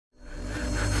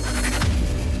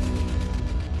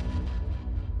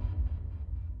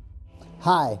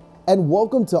Hi, and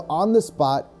welcome to On the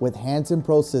Spot with Hanson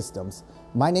ProSystems.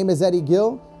 My name is Eddie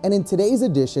Gill, and in today's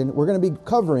edition, we're going to be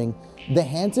covering the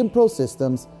Hanson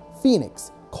ProSystems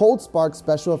PHOENYX Cold Spark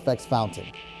Special Effects Fountain.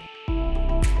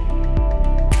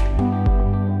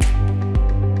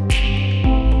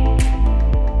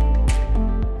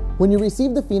 When you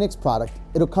receive the PHOENYX product,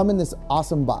 it'll come in this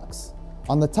awesome box.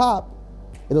 On the top,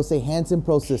 it'll say Hanson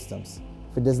ProSystems.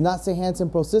 If it does not say Hanson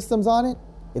ProSystems on it,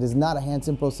 it is not a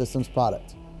Hanson ProSystems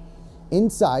product.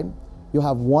 Inside, you'll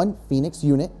have one PHOENYX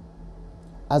unit,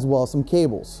 as well as some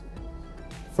cables.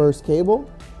 First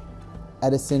cable,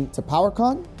 Edison to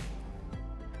PowerCon,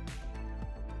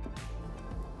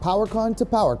 PowerCon to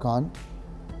PowerCon,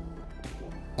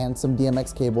 and some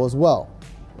DMX cable as well.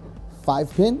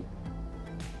 5-pin,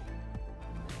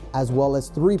 as well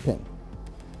as 3-pin,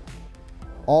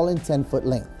 all in 10-foot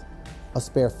length. A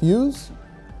spare fuse,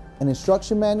 an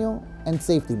instruction manual, and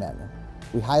safety manual.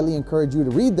 We highly encourage you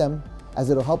to read them as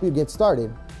it'll help you get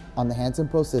started on the Hanson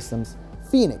ProSystems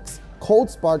PHOENYX Cold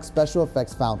Spark Special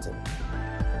Effects Fountain.